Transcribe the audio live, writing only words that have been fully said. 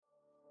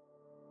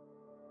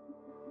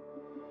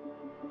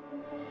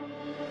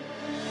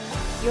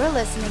You're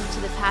listening to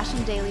the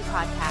Passion Daily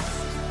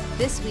podcast.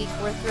 This week,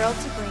 we're thrilled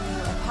to bring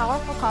you a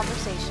powerful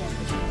conversation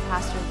between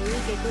Pastor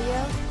Louis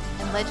Giglio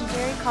and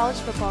legendary college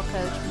football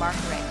coach Mark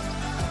Richt,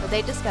 where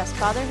they discuss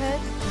fatherhood,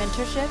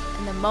 mentorship,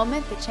 and the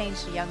moment that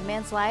changed a young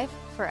man's life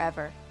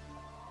forever.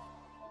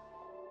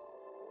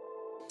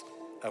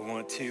 I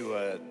want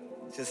to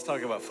just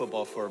talk about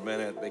football for a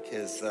minute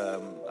because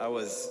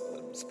I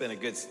spent a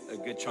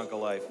good chunk of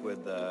life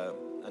with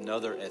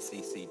another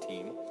SEC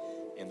team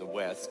in the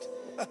West,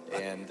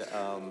 and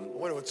I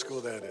wonder what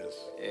school that is.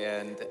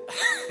 And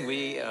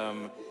we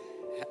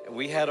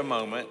had a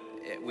moment.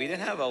 We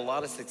didn't have a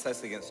lot of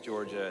success against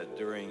Georgia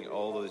during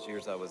all those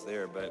years I was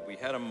there, but we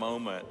had a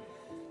moment.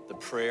 The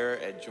prayer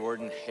at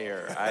Jordan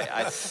Hare.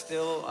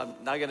 I'm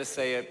not going to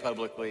say it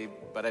publicly,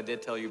 but I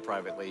did tell you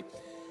privately.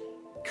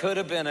 Could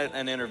have been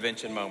an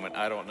intervention moment.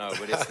 I don't know,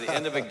 but it's the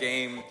end of a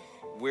game.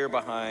 We're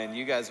behind.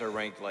 You guys are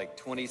ranked like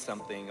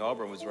 20-something.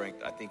 Auburn was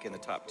ranked, I think, in the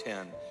top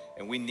 10,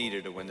 and we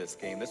needed to win this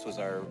game. This was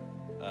our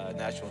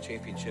national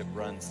championship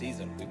run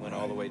season. We went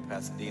all the way to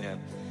Pasadena.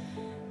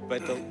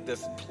 But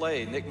this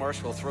play, Nick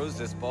Marshall throws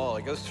this ball.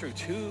 It goes through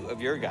two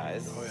of your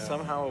guys. Oh, yeah.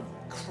 Somehow,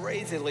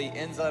 crazily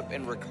ends up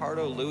in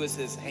Ricardo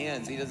Lewis's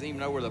hands. He doesn't even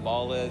know where the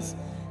ball is.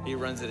 He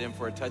runs it in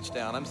for a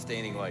touchdown. I'm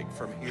standing like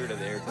from here to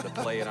there to the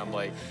play, and I'm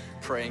like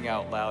praying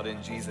out loud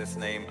in Jesus'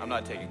 name. I'm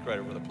not taking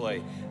credit for the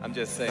play. I'm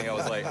just saying I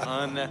was like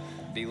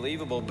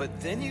unbelievable. But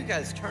then you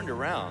guys turned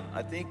around.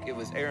 I think it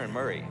was Aaron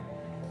Murray,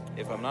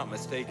 if I'm not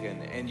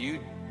mistaken, and you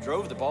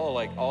drove the ball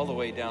like all the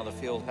way down the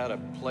field, had a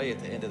play at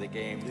the end of the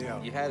game.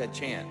 Yeah. You had a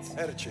chance.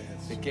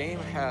 The game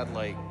had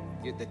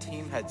the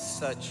team had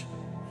such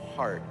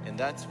heart, and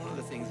that's one of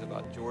the things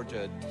about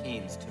Georgia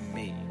teams to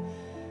me,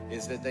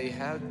 is that they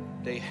had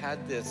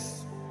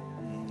this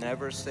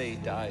never say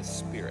die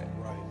spirit.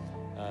 Right.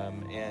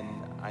 And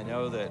I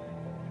know that,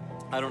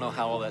 I don't know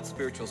how all that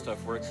spiritual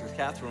stuff works, because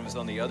Catherine was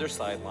on the other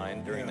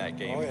sideline during that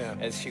game,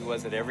 as she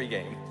was at every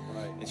game.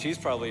 Right. And she's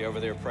probably over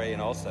there praying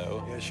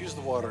also. Yeah, she's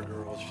the water girl.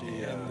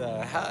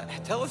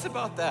 Tell us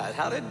about that.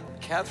 How did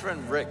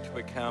Catherine Richt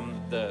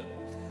become the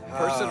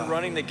person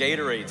running the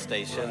Gatorade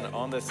station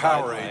on the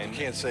sideline? Powerade. You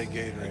can't say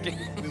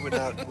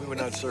Gatorade. we would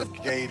not serve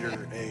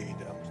Gatorade.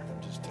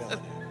 I'm just telling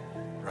you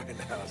right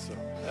now. So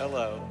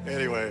hello.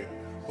 Anyway,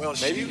 well,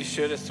 maybe you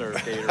should have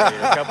served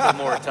Gatorade a couple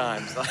more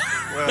times.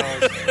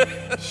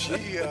 Well,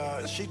 she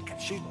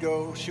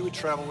would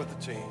travel with the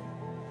team,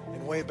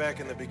 and way back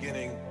in the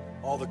beginning,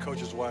 all the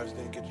coaches' wives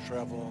didn't get to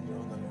travel on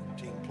the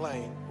team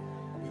plane.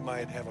 We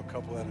might have a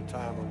couple at a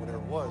time or whatever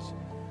it was.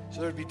 So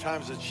there'd be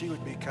times that she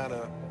would be kind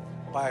of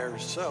by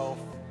herself,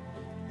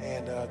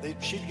 and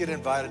she'd get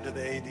invited to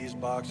the AD's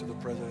box or the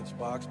president's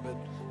box, but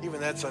even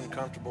that's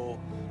uncomfortable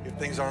if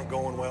things aren't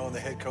going well and the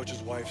head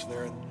coach's wife's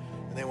there and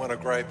they want to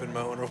gripe and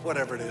moan or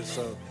whatever it is.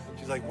 So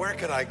she's like, where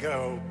can I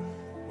go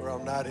where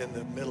I'm not in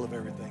the middle of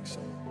everything? So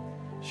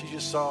she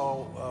just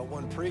saw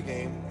one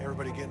pregame,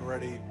 everybody getting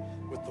ready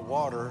with the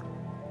water,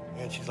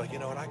 and she's like, you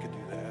know what, I could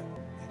do that,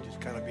 and just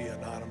kind of be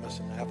anonymous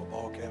and have a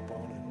ball cap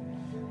on, and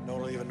no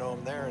one will even know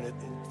I'm there. And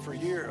for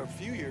a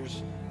few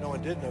years, no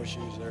one did know she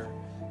was there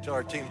until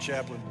our team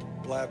chaplain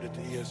blabbed it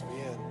to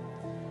ESPN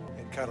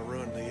and kind of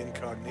ruined the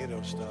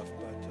incognito stuff.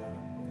 But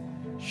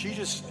she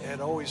just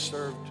had always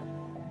served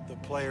the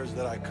players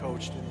that I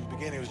coached. In the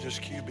beginning, it was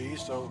just QB,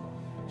 so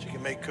she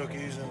could make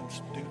cookies and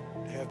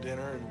have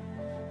dinner and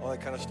all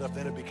that kind of stuff.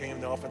 Then it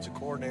became the offensive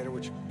coordinator,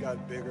 which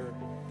got bigger.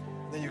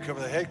 Then you come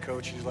to the head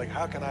coach, she's like,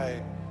 how can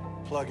I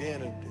plug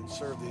in and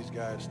serve these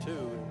guys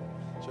too?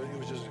 And so it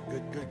was just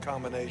a good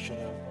combination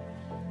of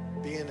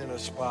being in a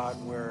spot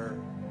where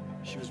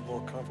she was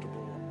more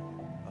comfortable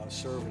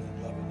serving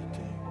and loving the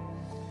team.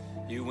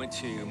 You went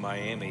to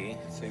Miami,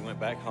 so you went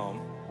back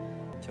home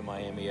to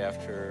Miami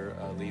after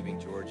leaving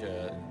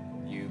Georgia.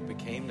 You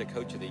became the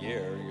coach of the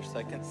year, your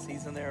second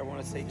season there, I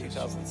want to say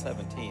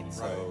 2017.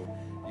 So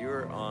you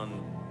were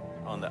on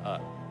the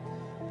up.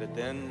 But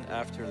then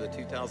after the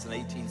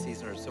 2018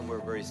 season or somewhere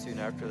very soon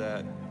after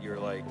that, you're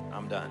like,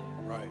 I'm done.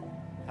 Right.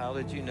 How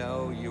did you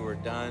know you were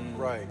done?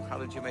 Right. How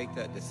did you make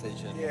that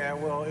decision? Yeah,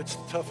 well, it's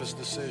the toughest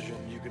decision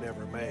you can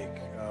ever make.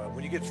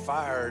 When you get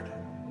fired,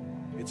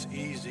 it's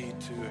easy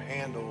to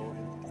handle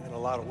in a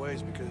lot of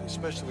ways, because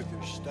especially with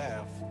your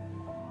staff,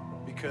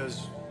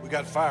 because we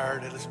got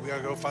fired and we got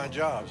to go find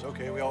jobs.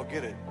 Okay, we all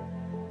get it.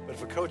 But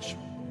if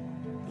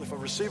a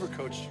receiver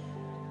coach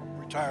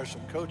retires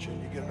from coaching,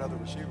 you get another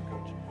receiver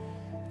coach.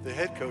 If the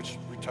head coach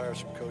retires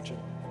from coaching,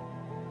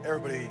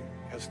 everybody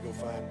has to go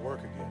find work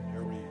again.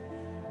 Everybody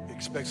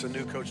expects a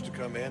new coach to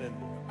come in and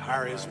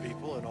hire his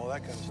people and all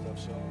that kind of stuff.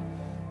 So,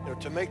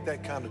 to make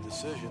that kind of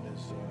decision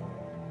is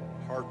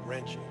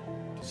heart-wrenching,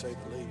 to say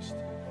the least.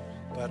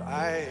 But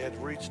I had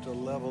reached a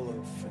level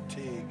of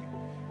fatigue.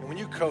 And when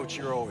you coach,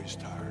 you're always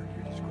tired.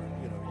 You're just,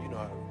 you know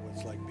what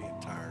it's like being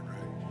tired,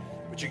 right?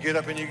 But you get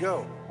up and you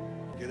go.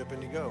 Get up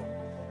and you go.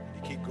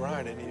 You keep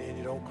grinding, and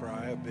you don't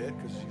cry a bit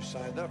because you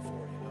signed up for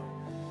it,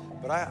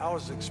 But I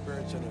was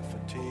experiencing a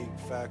fatigue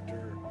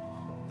factor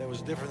that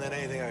was different than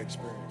anything I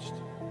experienced.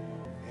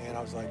 And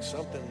I was like,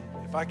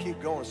 if I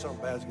keep going,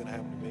 something bad's going to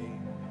happen to me.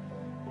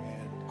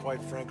 And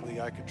quite frankly,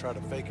 I could try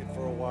to fake it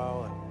for a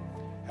while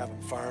and have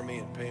them fire me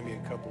and pay me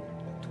a couple,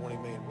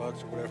 $20 million or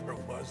whatever it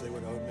was they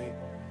would owe me.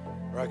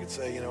 Or I could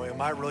say,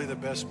 am I really the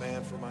best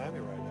man for Miami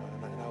right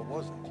now? And I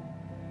wasn't.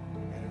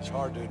 And it's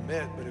hard to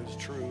admit, but it was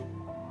true.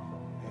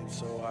 And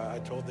so I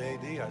told the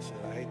AD, I said,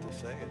 I hate to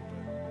say it,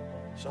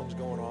 but something's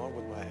going on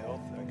with my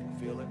health. I can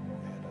feel it. And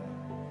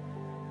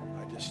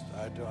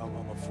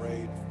I'm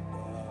afraid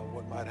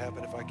what might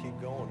happen if I keep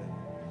going. And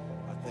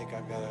I think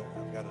I've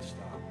got to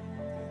stop.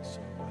 And so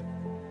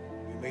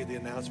we made the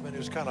announcement. It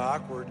was kind of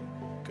awkward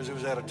because it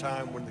was at a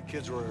time when the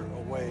kids were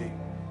away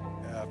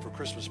for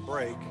Christmas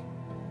break.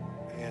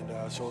 And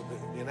so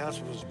the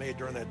announcement was made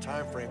during that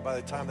time frame. By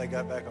the time they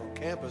got back on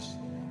campus,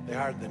 they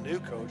hired the new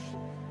coach.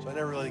 So I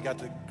never really got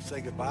to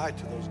say goodbye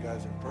to those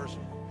guys in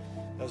person.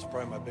 That was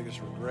probably my biggest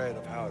regret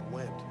of how it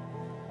went.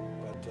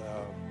 But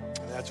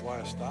and that's why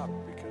I stopped,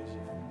 because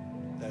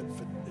of that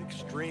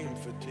extreme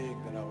fatigue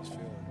that I was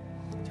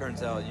feeling.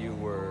 Turns out you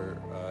were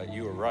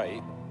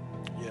right.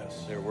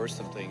 Yes. There were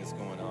some things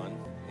going on,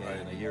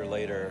 and right. A year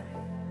later,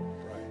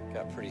 Right.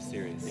 got pretty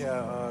serious.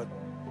 Yeah,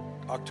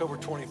 October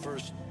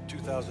 21st,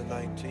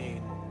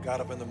 2019, got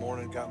up in the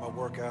morning, got my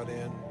workout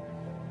in.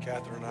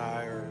 Catherine and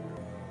I are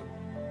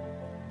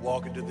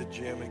walking to the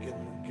gym and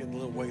getting a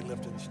little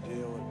weightlifting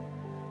still.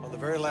 And on the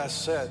very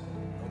last set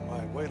of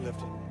my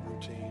weightlifting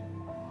routine,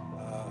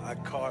 I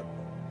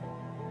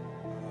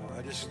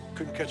just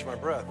couldn't catch my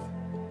breath.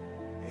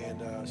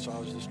 And so I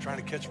was just trying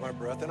to catch my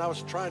breath, and I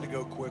was trying to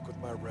go quick with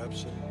my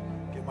reps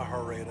and get my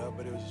heart rate up,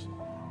 but I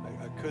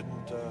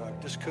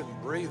just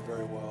couldn't breathe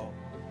very well.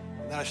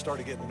 And then I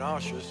started getting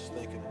nauseous,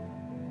 thinking,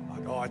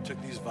 I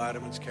took these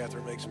vitamins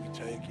Catherine makes me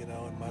take, and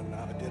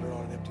I did it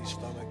on an empty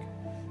stomach.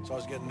 So I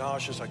was getting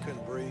nauseous, I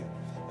couldn't breathe.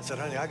 I said,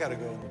 honey, I got to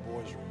go in the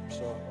boys' room.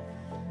 So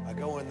I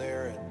go in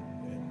there,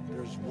 and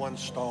there's one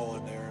stall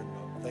in there,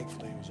 and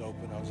thankfully it was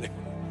open. I was able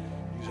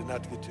to use it,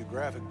 not to get too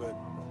graphic, but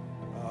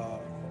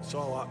so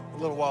a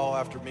little while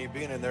after me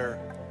being in there,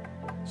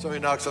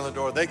 somebody knocks on the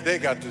door. They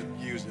got to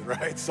use it,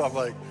 right? So I'm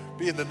like,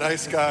 being the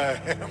nice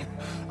guy I am,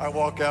 I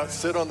walk out,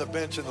 sit on the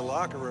bench in the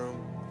locker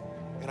room,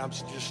 and I'm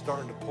just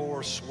starting to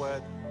pour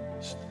sweat,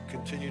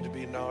 continue to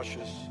be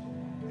nauseous,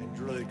 and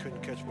really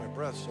couldn't catch my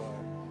breath. So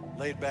I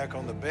laid back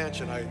on the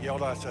bench, and I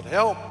yelled out, I said,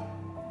 help!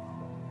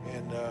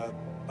 And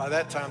by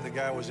that time, the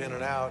guy was in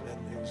and out,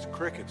 and it was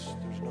crickets.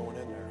 There's no one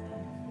in there.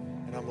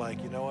 And I'm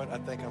like, you know what? I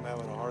think I'm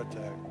having a heart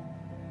attack.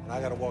 And I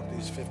got to walk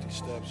these 50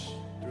 steps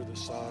through the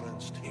sauna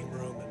and steam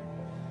room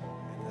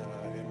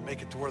and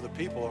make it to where the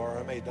people are.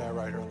 I may die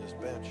right here on this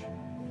bench.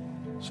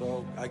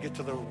 So I get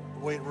to the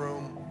weight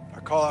room. I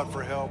call out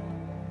for help.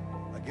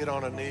 I get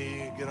on a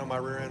knee, get on my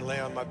rear end, lay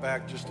on my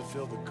back just to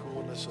feel the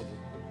coolness of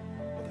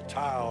the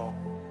tile.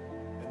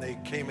 And they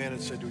came in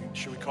and said,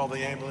 should we call the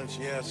ambulance?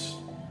 Yes.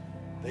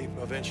 They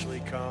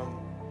eventually come.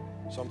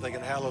 So I'm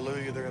thinking,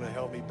 hallelujah, they're going to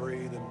help me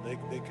breathe,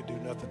 and they could do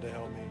nothing to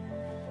help me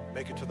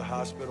make it to the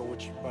hospital,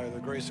 which by the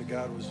grace of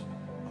God was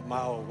a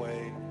mile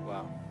away.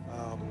 Wow.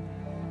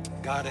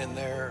 Got in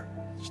there,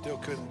 still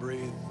couldn't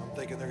breathe. I'm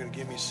thinking they're going to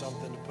give me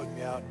something to put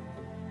me out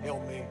and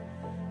help me.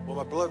 Well,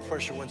 my blood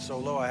pressure went so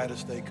low I had to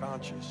stay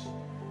conscious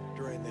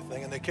during the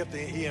thing. And they kept the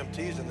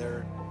EMTs in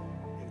there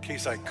in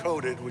case I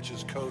coded, which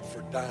is code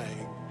for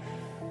dying.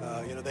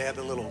 They had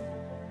the little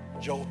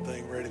jolt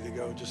thing ready to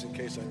go just in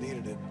case I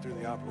needed it through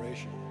the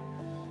operation.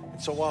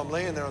 And so while I'm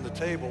laying there on the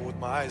table with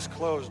my eyes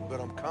closed, but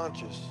I'm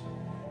conscious,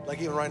 like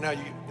even right now,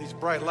 these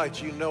bright lights,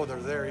 they're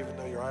there even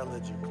though your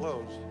eyelids are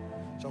closed.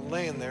 So I'm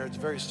laying there. It's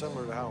very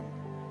similar to how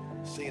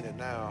I'm seeing it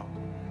now.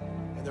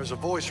 And there's a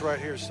voice right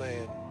here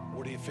saying,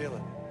 what are you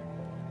feeling?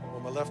 Well,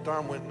 my left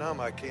arm went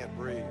numb. I can't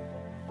breathe.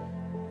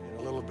 And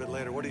a little bit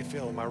later, what are you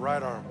feeling? My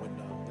right arm went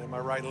numb. Then my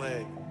right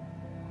leg.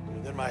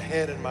 Then my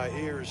head and my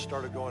ears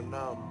started going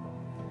numb.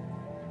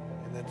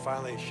 And then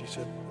finally she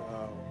said,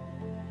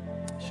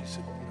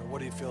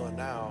 what are you feeling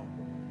now?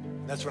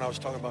 And that's when I was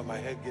talking about my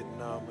head getting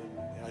numb,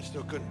 and I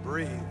still couldn't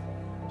breathe,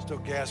 still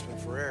gasping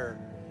for air.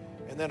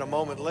 And then a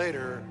moment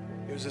later,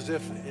 it was as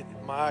if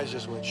my eyes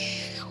just went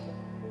shh.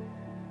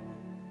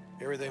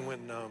 Everything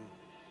went numb,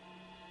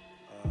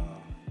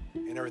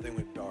 and everything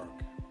went dark.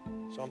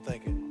 So I'm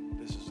thinking,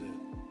 this is it.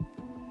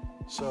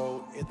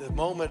 So at the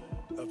moment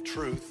of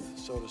truth,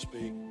 so to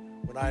speak,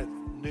 when I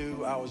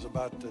knew I was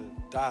about to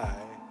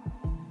die,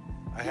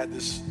 I had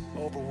this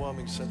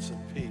overwhelming sense of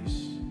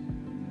peace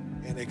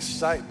and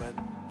excitement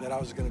that I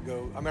was going to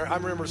go. I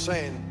remember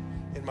saying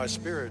in my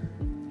spirit,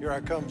 here I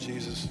come,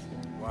 Jesus.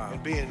 Wow.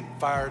 And being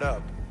fired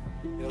up.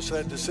 So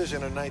that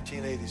decision in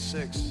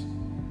 1986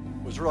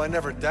 was real. I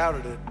never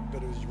doubted it,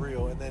 but it was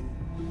real. And then,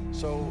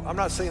 so I'm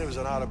not saying it was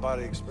an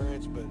out-of-body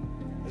experience, but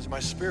as my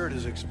spirit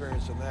is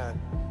experiencing that,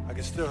 I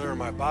can still hear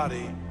my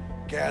body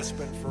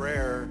gasping for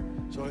air.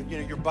 So,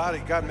 your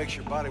body, God makes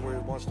your body where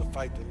it wants to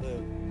fight to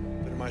live.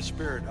 But in my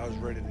spirit, I was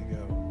ready to go.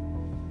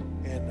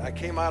 And I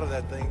came out of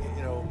that thing,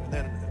 and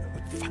then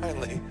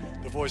finally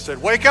the voice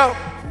said, wake up!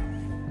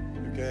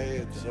 Okay,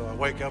 and so I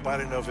wake up. I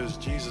didn't know if it was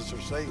Jesus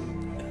or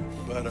Satan,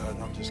 but no,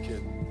 I'm just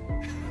kidding.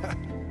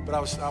 But I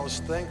was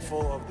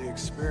thankful of the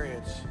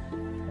experience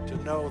to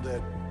know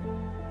that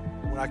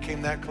when I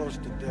came that close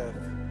to death,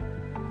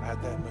 I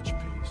had that much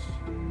peace.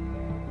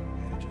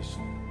 And it just,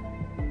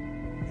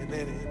 and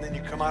then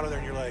you come out of there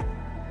and you're like,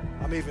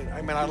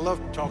 I love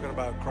talking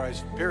about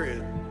Christ,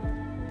 period,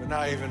 but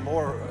now even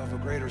more of a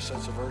greater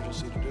sense of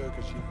urgency to do it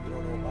because you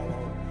don't know how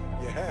long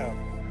you have.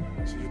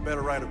 So you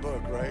better write a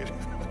book, right?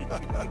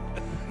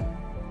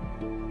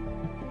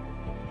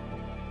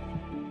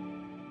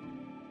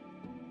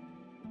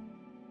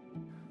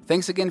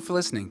 Thanks again for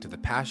listening to the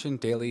Passion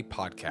Daily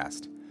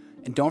Podcast.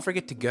 And don't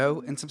forget to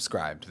go and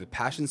subscribe to the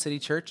Passion City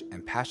Church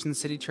and Passion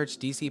City Church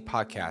DC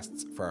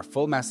podcasts for our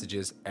full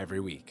messages every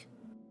week.